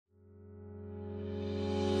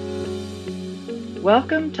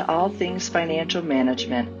Welcome to All Things Financial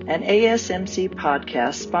Management, an ASMC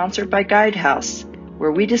podcast sponsored by Guidehouse,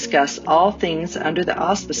 where we discuss all things under the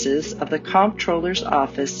auspices of the Comptroller's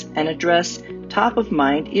Office and address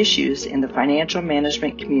top-of-mind issues in the financial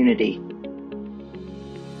management community.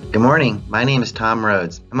 Good morning. My name is Tom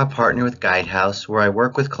Rhodes. I'm a partner with Guidehouse, where I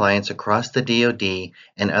work with clients across the DoD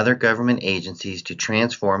and other government agencies to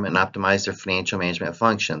transform and optimize their financial management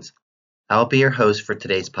functions. I'll be your host for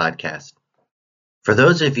today's podcast. For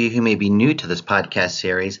those of you who may be new to this podcast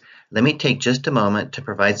series, let me take just a moment to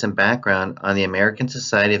provide some background on the American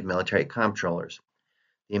Society of Military Comptrollers.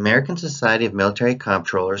 The American Society of Military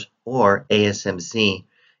Comptrollers, or ASMC,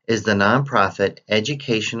 is the nonprofit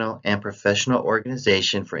educational and professional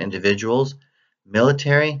organization for individuals,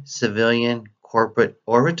 military, civilian, corporate,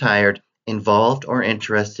 or retired, involved or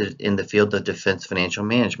interested in the field of defense financial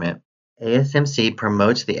management. ASMC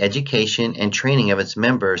promotes the education and training of its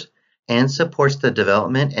members and supports the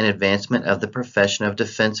development and advancement of the profession of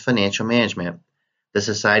defense financial management. The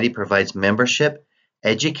Society provides membership,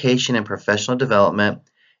 education and professional development,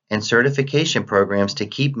 and certification programs to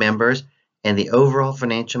keep members and the overall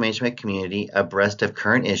financial management community abreast of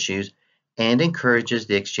current issues and encourages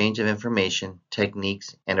the exchange of information,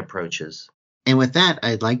 techniques, and approaches. And with that,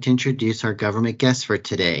 I'd like to introduce our government guest for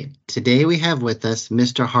today. Today we have with us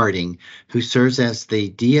Mr. Harding, who serves as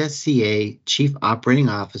the DSCA Chief Operating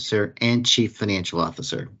Officer and Chief Financial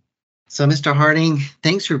Officer. So, Mr. Harding,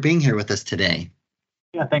 thanks for being here with us today.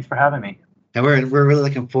 Yeah, thanks for having me. And we're really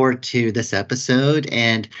looking forward to this episode.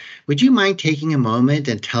 And would you mind taking a moment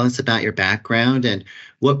and tell us about your background and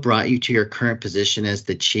what brought you to your current position as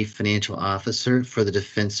the Chief Financial Officer for the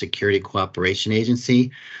Defense Security Cooperation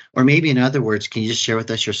Agency? Or maybe in other words, can you just share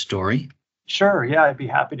with us your story? Sure. Yeah, I'd be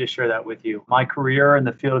happy to share that with you. My career in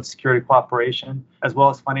the field of security cooperation, as well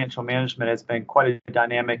as financial management, has been quite a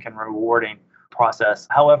dynamic and rewarding process.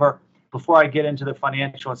 However, before I get into the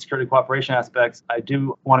financial and security cooperation aspects, I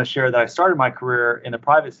do want to share that I started my career in the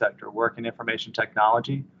private sector, working in information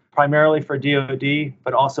technology, primarily for DoD,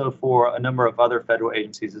 but also for a number of other federal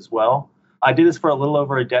agencies as well. I did this for a little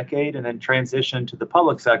over a decade and then transitioned to the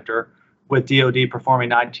public sector with DoD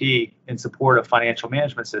performing IT in support of financial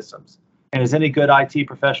management systems. And as any good IT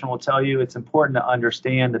professional will tell you, it's important to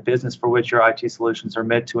understand the business for which your IT solutions are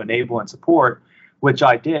meant to enable and support, which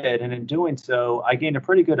I did. And in doing so, I gained a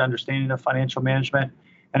pretty good understanding of financial management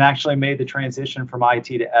and actually made the transition from IT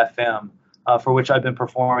to FM, for which I've been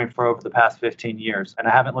performing for over the past 15 years. And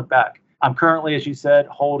I haven't looked back. I'm currently, as you said,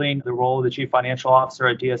 holding the role of the Chief Financial Officer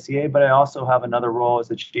at DSCA, but I also have another role as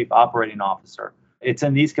the Chief Operating Officer. It's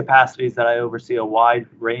in these capacities that I oversee a wide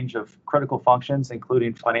range of critical functions,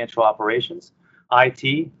 including financial operations,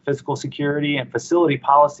 IT, physical security, and facility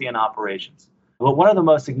policy and operations. But one of the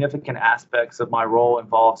most significant aspects of my role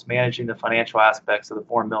involves managing the financial aspects of the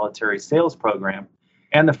Foreign Military Sales Program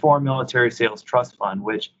and the Foreign Military Sales Trust Fund,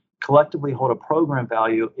 which collectively hold a program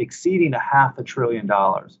value exceeding $500 billion.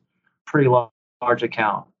 Pretty large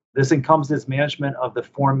account. This encompasses management of the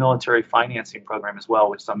Foreign Military Financing Program as well,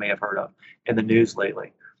 which some may have heard of in the news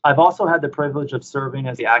lately. I've also had the privilege of serving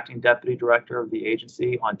as the acting deputy director of the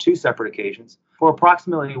agency on 2 separate occasions for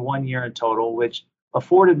approximately 1 year in total, which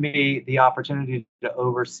afforded me the opportunity to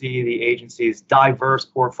oversee the agency's diverse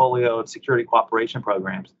portfolio of security cooperation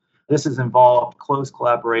programs. This has involved close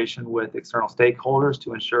collaboration with external stakeholders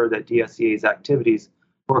to ensure that DSCA's activities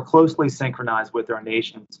were closely synchronized with our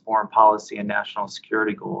nation's foreign policy and national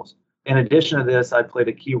security goals. In addition to this, I played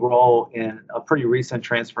a key role in a pretty recent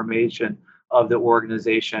transformation of the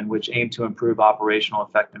organization, which aimed to improve operational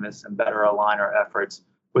effectiveness and better align our efforts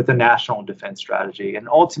with the national defense strategy. And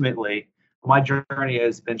ultimately, my journey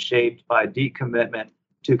has been shaped by a deep commitment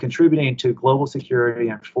to contributing to global security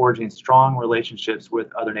and forging strong relationships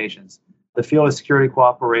with other nations. The field of security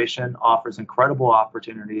cooperation offers incredible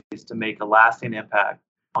opportunities to make a lasting impact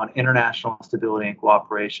on international stability and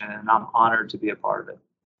cooperation, and I'm honored to be a part of it.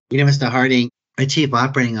 You know, Mr. Harding, a Chief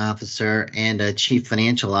Operating Officer and a Chief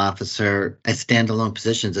Financial Officer as standalone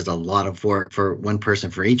positions is a lot of work for one person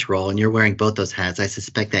for each role, and you're wearing both those hats. I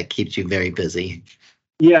suspect that keeps you very busy.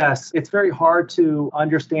 Yes, it's very hard to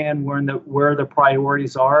understand where the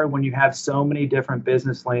priorities are when you have so many different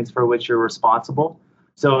business lanes for which you're responsible.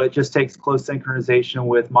 So it just takes close synchronization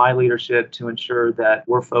with my leadership to ensure that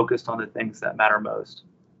we're focused on the things that matter most.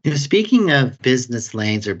 You know, speaking of business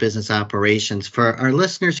lanes or business operations, for our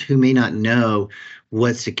listeners who may not know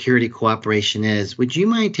what security cooperation is, would you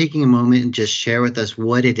mind taking a moment and just share with us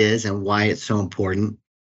what it is and why it's so important?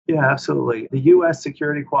 Yeah, absolutely. The U.S.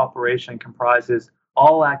 security cooperation comprises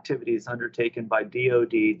all activities undertaken by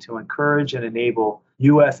DoD to encourage and enable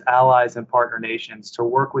U.S. allies and partner nations to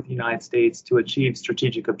work with the United States to achieve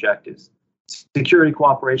strategic objectives. Security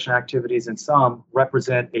cooperation activities, in sum,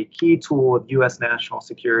 represent a key tool of U.S. national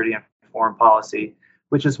security and foreign policy,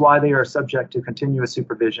 which is why they are subject to continuous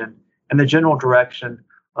supervision and the general direction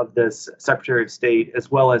of the Secretary of State as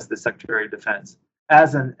well as the Secretary of Defense.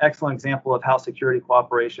 As an excellent example of how security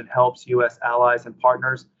cooperation helps U.S. allies and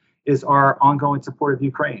partners is our ongoing support of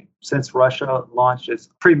Ukraine. Since Russia launched its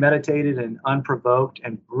premeditated and unprovoked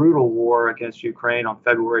and brutal war against Ukraine on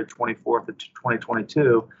February 24th of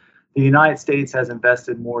 2022, the United States has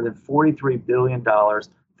invested more than $43 billion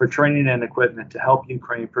for training and equipment to help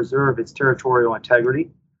Ukraine preserve its territorial integrity,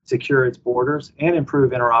 secure its borders, and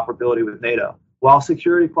improve interoperability with NATO. While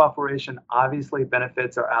security cooperation obviously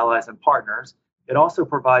benefits our allies and partners, it also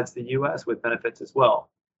provides the U.S. with benefits as well.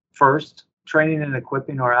 First, training and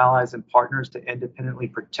equipping our allies and partners to independently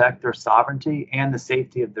protect their sovereignty and the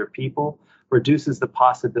safety of their people reduces the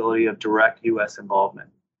possibility of direct U.S. involvement.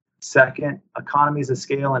 Second, economies of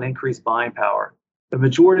scale and increased buying power. The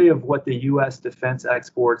majority of what the U.S. defense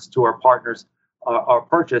exports to our partners are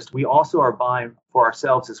purchased, we also are buying for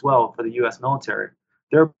ourselves as well for the U.S. military,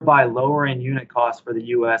 thereby lowering unit costs for the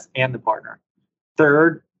U.S. and the partner.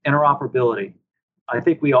 Third, interoperability. I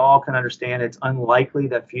think we all can understand it's unlikely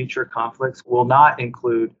that future conflicts will not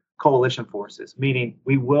include coalition forces, meaning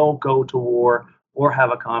we will go to war or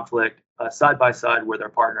have a conflict side by side with our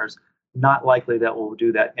partners. Not likely that we'll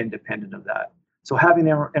do that independent of that. So having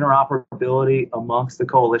interoperability amongst the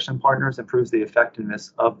coalition partners improves the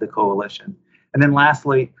effectiveness of the coalition. And then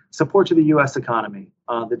lastly, support to the U.S. economy.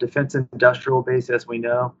 The defense industrial base, as we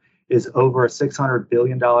know, is over a $600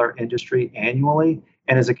 billion industry annually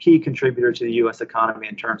and is a key contributor to the U.S. economy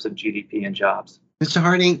in terms of GDP and jobs. Mr.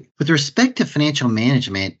 Harding, with respect to financial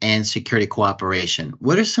management and security cooperation,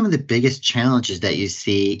 what are some of the biggest challenges that you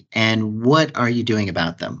see and what are you doing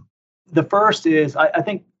about them? The first is, I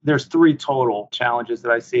think there's three total challenges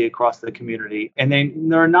that I see across the community, and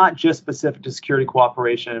they're not just specific to security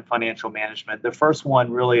cooperation and financial management. The first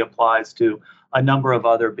one really applies to a number of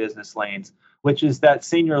other business lanes, which is that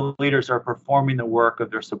senior leaders are performing the work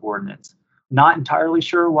of their subordinates. Not entirely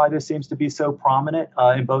sure why this seems to be so prominent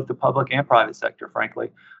in both the public and private sector,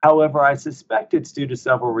 frankly. However, I suspect it's due to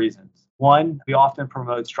several reasons. One, we often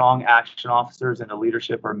promote strong action officers into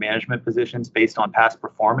leadership or management positions based on past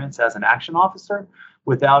performance as an action officer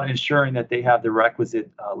without ensuring that they have the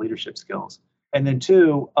requisite leadership skills. And then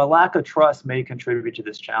two, a lack of trust may contribute to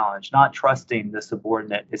this challenge, not trusting the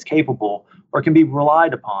subordinate is capable or can be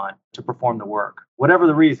relied upon to perform the work. Whatever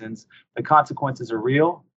the reasons, the consequences are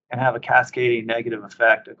real and have a cascading negative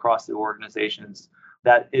effect across the organizations,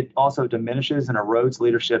 that it also diminishes and erodes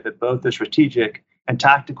leadership at both the strategic and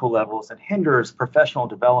tactical levels and hinders professional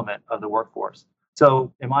development of the workforce.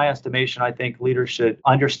 So in my estimation, I think leaders should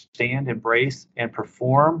understand, embrace, and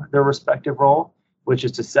perform their respective role, which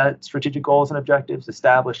is to set strategic goals and objectives,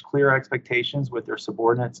 establish clear expectations with their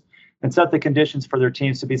subordinates, and set the conditions for their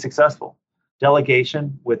teams to be successful.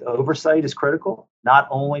 Delegation with oversight is critical, not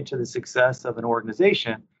only to the success of an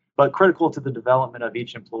organization, but critical to the development of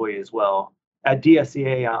each employee as well. At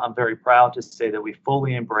DSEA, I'm very proud to say that we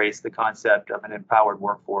fully embrace the concept of an empowered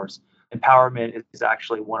workforce. Empowerment is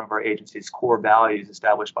actually one of our agency's core values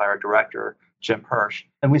established by our director, Jim Hirsch.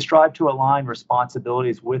 And we strive to align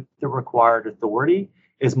responsibilities with the required authority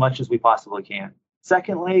as much as we possibly can.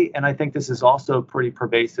 Secondly, and I think this is also pretty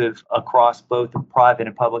pervasive across both the private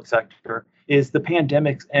and public sector, is the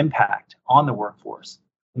pandemic's impact on the workforce.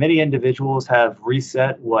 Many individuals have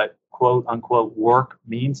reset what quote unquote work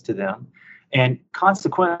means to them, and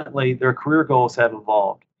consequently, their career goals have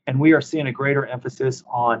evolved. And we are seeing a greater emphasis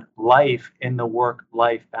on life in the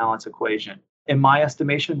work-life balance equation. In my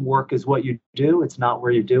estimation, work is what you do. It's not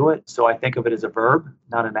where you do it. So I think of it as a verb,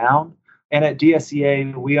 not a noun. And at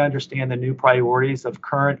DSEA, we understand the new priorities of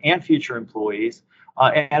current and future employees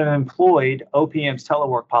and have employed OPM's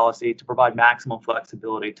telework policy to provide maximum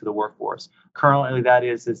flexibility to the workforce. Currently, that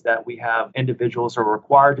is that we have individuals who are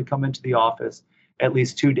required to come into the office at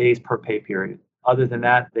least 2 days per pay period. Other than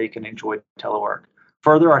that, they can enjoy telework.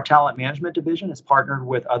 Further, our talent management division has partnered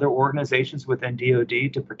with other organizations within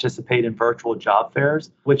DoD to participate in virtual job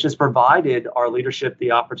fairs, which has provided our leadership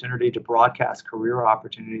the opportunity to broadcast career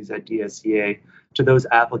opportunities at DSEA to those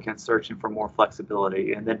applicants searching for more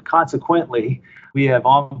flexibility. And then consequently, we have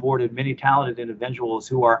onboarded many talented individuals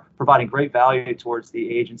who are providing great value towards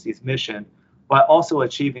the agency's mission, while also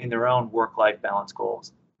achieving their own work-life balance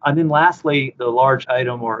goals. And then lastly, the large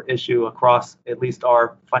item or issue across at least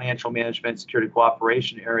our financial management security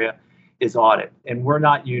cooperation area is audit. And we're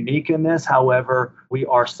not unique in this. However, we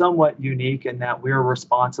are somewhat unique in that we're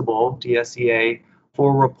responsible, DSEA,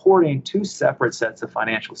 for reporting two separate sets of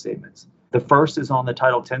financial statements. The first is on the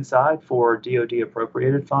Title 10 side for DoD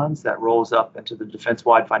appropriated funds that rolls up into the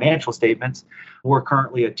defense-wide financial statements. We're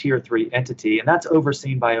currently a Tier 3 entity, and that's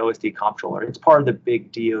overseen by OSD Comptroller. It's part of the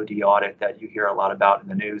big DoD audit that you hear a lot about in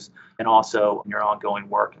the news and also in your ongoing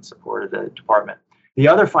work in support of the department. The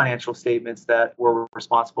other financial statements that we're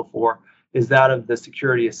responsible for is that of the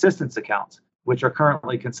security assistance accounts, which are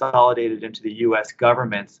currently consolidated into the U.S.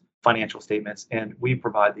 government's financial statements, and we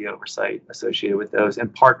provide the oversight associated with those in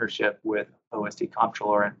partnership with OSD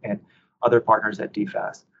Comptroller and other partners at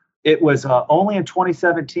DFAS. It was only in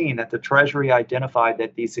 2017 that the Treasury identified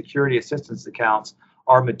that these security assistance accounts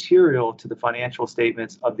are material to the financial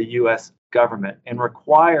statements of the U.S. government and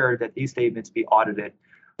required that these statements be audited,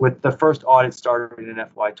 with the first audit started in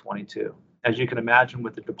FY22. As you can imagine,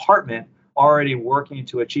 with the department already working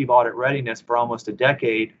to achieve audit readiness for almost a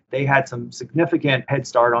decade, they had some significant head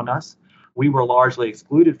start on us. We were largely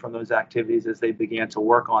excluded from those activities as they began to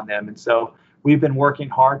work on them. And so we've been working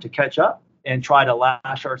hard to catch up and try to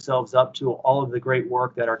lash ourselves up to all of the great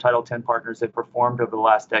work that our Title 10 partners have performed over the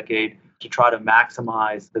last decade to try to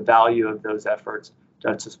maximize the value of those efforts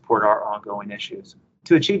to support our ongoing issues.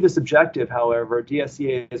 To achieve this objective, however,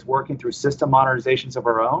 DSEA is working through system modernizations of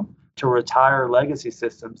our own to retire legacy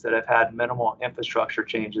systems that have had minimal infrastructure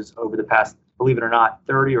changes over the past, believe it or not,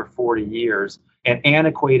 30 or 40 years, and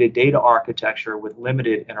antiquated data architecture with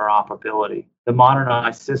limited interoperability. The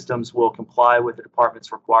modernized systems will comply with the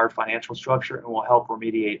department's required financial structure and will help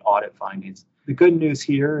remediate audit findings. The good news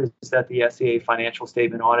here is that the SEA financial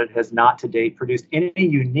statement audit has not to date produced any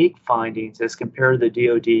unique findings as compared to the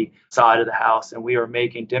DoD side of the house, and we are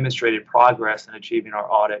making demonstrated progress in achieving our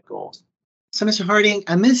audit goals. So, Mr. Harding,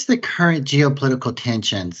 amidst the current geopolitical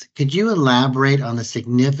tensions, could you elaborate on the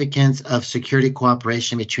significance of security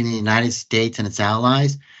cooperation between the United States and its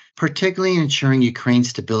allies, particularly in ensuring Ukraine's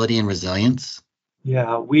stability and resilience?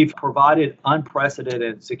 Yeah, we've provided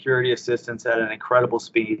unprecedented security assistance at an incredible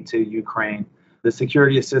speed to Ukraine. The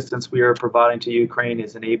security assistance we are providing to Ukraine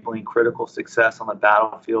is enabling critical success on the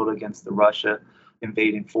battlefield against the Russia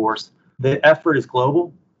invading force. The effort is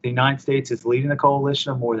global. The United States is leading a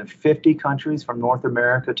coalition of more than 50 countries from North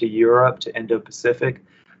America to Europe to Indo-Pacific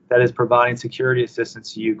that is providing security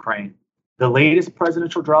assistance to Ukraine. The latest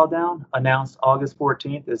presidential drawdown, announced August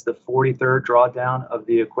 14th, is the 43rd drawdown of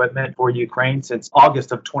the equipment for Ukraine since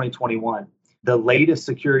August of 2021. The latest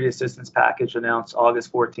security assistance package, announced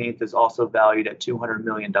August 14th, is also valued at $200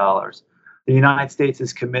 million. The United States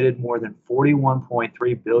has committed more than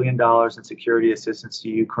 $41.3 billion in security assistance to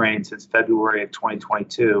Ukraine since February of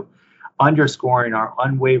 2022, underscoring our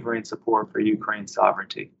unwavering support for Ukraine's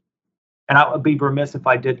sovereignty. And I would be remiss if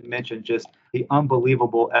I didn't mention just the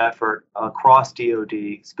unbelievable effort across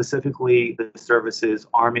DoD, specifically the services,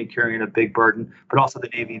 Army carrying a big burden, but also the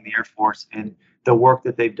Navy and the Air Force, and the work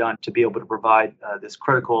that they've done to be able to provide this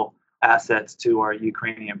critical assets to our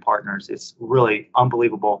Ukrainian partners. It's really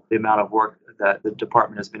unbelievable the amount of work that the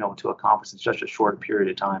department has been able to accomplish in such a short period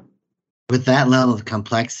of time. With that level of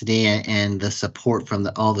complexity and the support from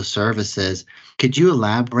all the services, could you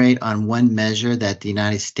elaborate on one measure that the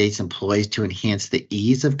United States employs to enhance the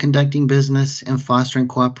ease of conducting business and fostering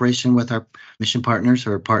cooperation with our mission partners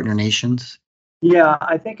or partner nations? Yeah,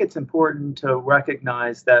 I think it's important to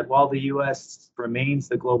recognize that while the U.S. remains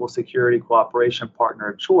the global security cooperation partner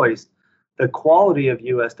of choice, the quality of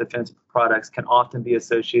U.S. defense products can often be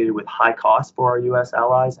associated with high costs for our U.S.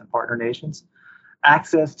 allies and partner nations.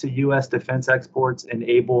 Access to U.S. defense exports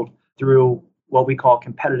enabled through what we call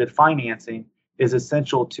competitive financing is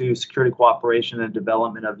essential to security cooperation and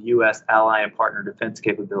development of U.S. ally and partner defense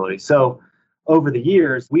capabilities. So over the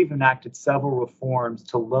years, we've enacted several reforms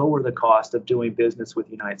to lower the cost of doing business with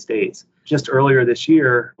the United States. Just earlier this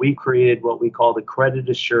year, we created what we call the Credit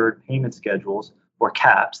Assured Payment Schedules, or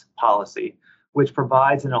CAPS policy, which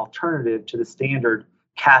provides an alternative to the standard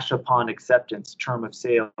cash upon acceptance term of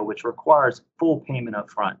sale, which requires full payment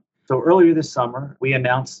up front. So earlier this summer, we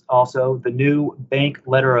announced also the new Bank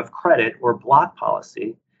Letter of Credit, or BLOC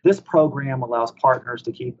policy. This program allows partners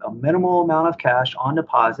to keep a minimal amount of cash on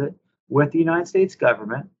deposit with the United States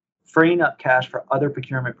government, freeing up cash for other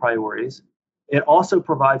procurement priorities. It also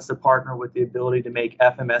provides the partner with the ability to make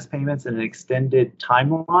FMS payments in an extended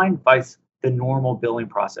timeline vice the normal billing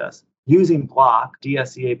process. Using BLOC,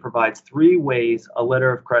 DSEA provides 3 ways a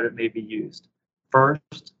letter of credit may be used.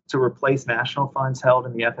 First, to replace national funds held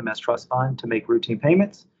in the FMS Trust Fund to make routine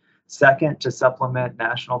payments. Second, to supplement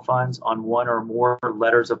national funds on one or more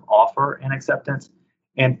letters of offer and acceptance.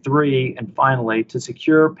 And 3, and finally, to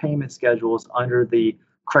secure payment schedules under the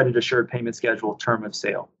credit assured payment schedule term of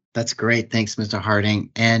sale. That's great. Thanks, Mr. Harding.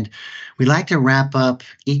 And we like to wrap up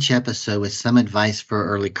each episode with some advice for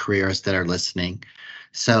early careers that are listening.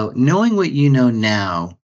 So knowing what you know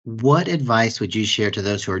now, what advice would you share to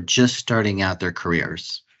those who are just starting out their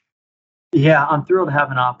careers? Yeah, I'm thrilled to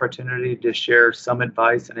have an opportunity to share some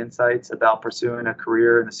advice and insights about pursuing a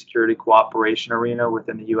career in the security cooperation arena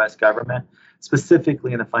within the U.S. government,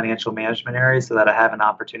 specifically in the financial management area, so that I have an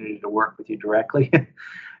opportunity to work with you directly.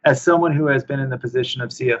 As someone who has been in the position of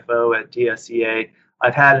CFO at DSEA,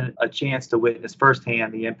 I've had a chance to witness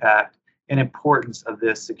firsthand the impact and importance of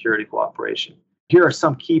this security cooperation. Here are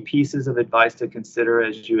some key pieces of advice to consider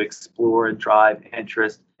as you explore and drive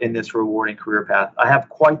interest in this rewarding career path. I have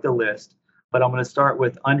quite the list, but I'm going to start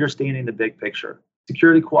with understanding the big picture.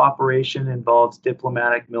 Security cooperation involves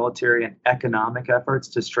diplomatic, military, and economic efforts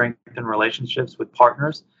to strengthen relationships with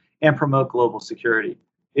partners and promote global security.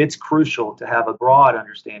 It's crucial to have a broad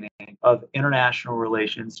understanding of international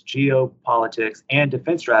relations, geopolitics, and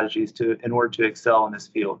defense strategies in order to excel in this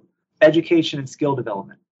field. Education and skill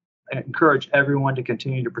development. I encourage everyone to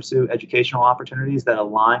continue to pursue educational opportunities that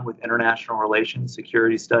align with international relations,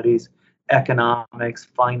 security studies, economics,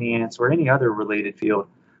 finance, or any other related field.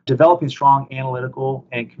 Developing strong analytical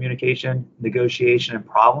and communication, negotiation, and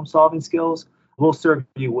problem-solving skills will serve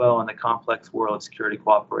you well in the complex world of security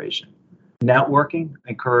cooperation. Networking,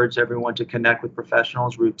 encourage everyone to connect with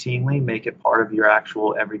professionals routinely, make it part of your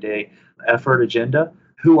actual everyday effort agenda,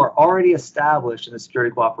 who are already established in the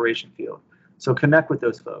security cooperation field. So connect with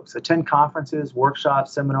those folks. Attend conferences,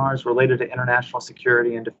 workshops, seminars related to international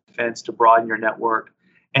security and defense to broaden your network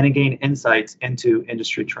and to gain insights into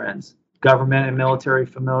industry trends. Government and military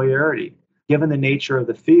familiarity. Given the nature of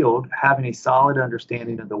the field, having a solid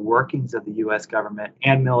understanding of the workings of the U.S. government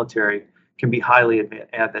and military can be highly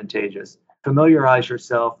advantageous. Familiarize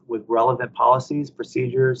yourself with relevant policies,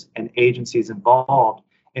 procedures, and agencies involved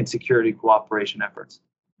in security cooperation efforts.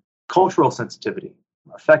 Cultural sensitivity.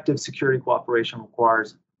 Effective security cooperation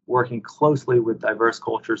requires working closely with diverse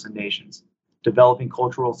cultures and nations. Developing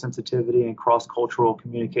cultural sensitivity and cross-cultural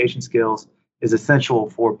communication skills is essential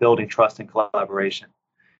for building trust and collaboration.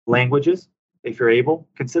 Languages. If you're able,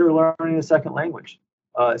 consider learning a second language,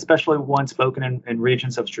 especially one spoken in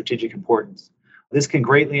regions of strategic importance. This can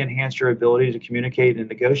greatly enhance your ability to communicate and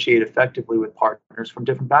negotiate effectively with partners from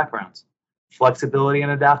different backgrounds. Flexibility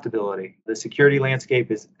and adaptability. The security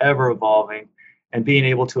landscape is ever evolving, and being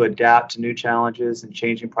able to adapt to new challenges and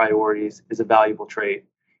changing priorities is a valuable trait.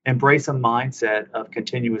 Embrace a mindset of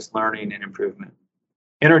continuous learning and improvement.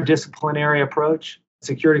 Interdisciplinary approach.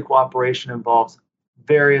 Security cooperation involves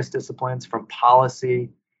various disciplines from policy,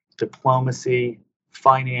 diplomacy,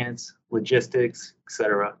 finance, logistics,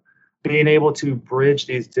 etc. Being able to bridge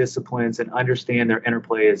these disciplines and understand their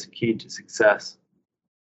interplay is key to success.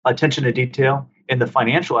 Attention to detail. In the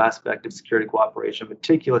financial aspect of security cooperation,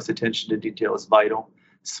 meticulous attention to detail is vital.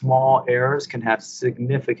 Small errors can have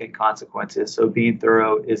significant consequences, so being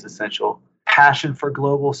thorough is essential. Passion for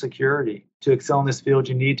global security. To excel in this field,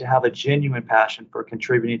 you need to have a genuine passion for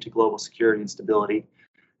contributing to global security and stability.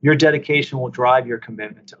 Your dedication will drive your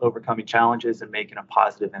commitment to overcoming challenges and making a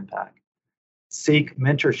positive impact. Seek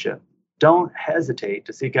mentorship. Don't hesitate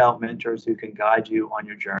to seek out mentors who can guide you on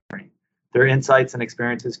your journey. Their insights and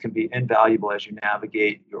experiences can be invaluable as you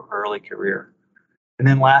navigate your early career. And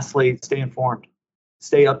then lastly, stay informed.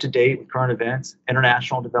 Stay up to date with current events,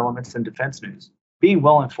 international developments, and defense news. Being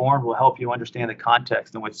well informed will help you understand the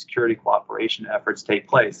context in which security cooperation efforts take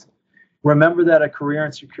place. Remember that a career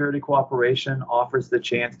in security cooperation offers the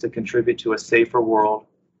chance to contribute to a safer world,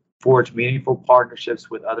 forge meaningful partnerships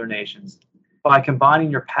with other nations. By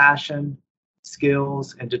combining your passion,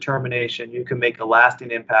 skills, and determination, you can make a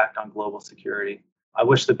lasting impact on global security. I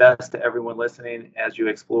wish the best to everyone listening as you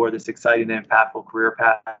explore this exciting and impactful career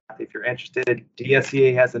path. If you're interested,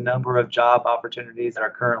 DSEA has a number of job opportunities that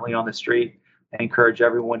are currently on the street. I encourage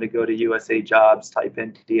everyone to go to USA Jobs, type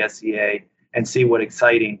in DSEA, and see what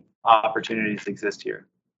exciting opportunities exist here.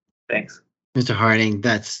 Thanks. Mr. Harding,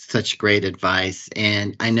 that's such great advice.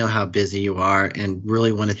 And I know how busy you are and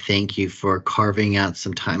really want to thank you for carving out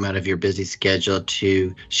some time out of your busy schedule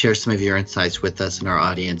to share some of your insights with us and our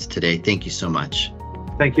audience today. Thank you so much.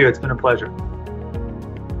 Thank you. It's been a pleasure.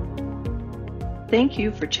 Thank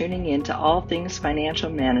you for tuning in to All Things Financial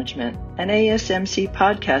Management, an ASMC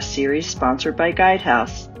podcast series sponsored by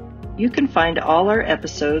Guidehouse. You can find all our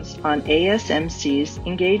episodes on ASMC's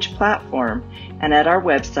Engage platform and at our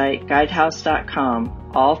website,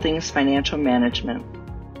 guidehouse.com, All Things Financial Management.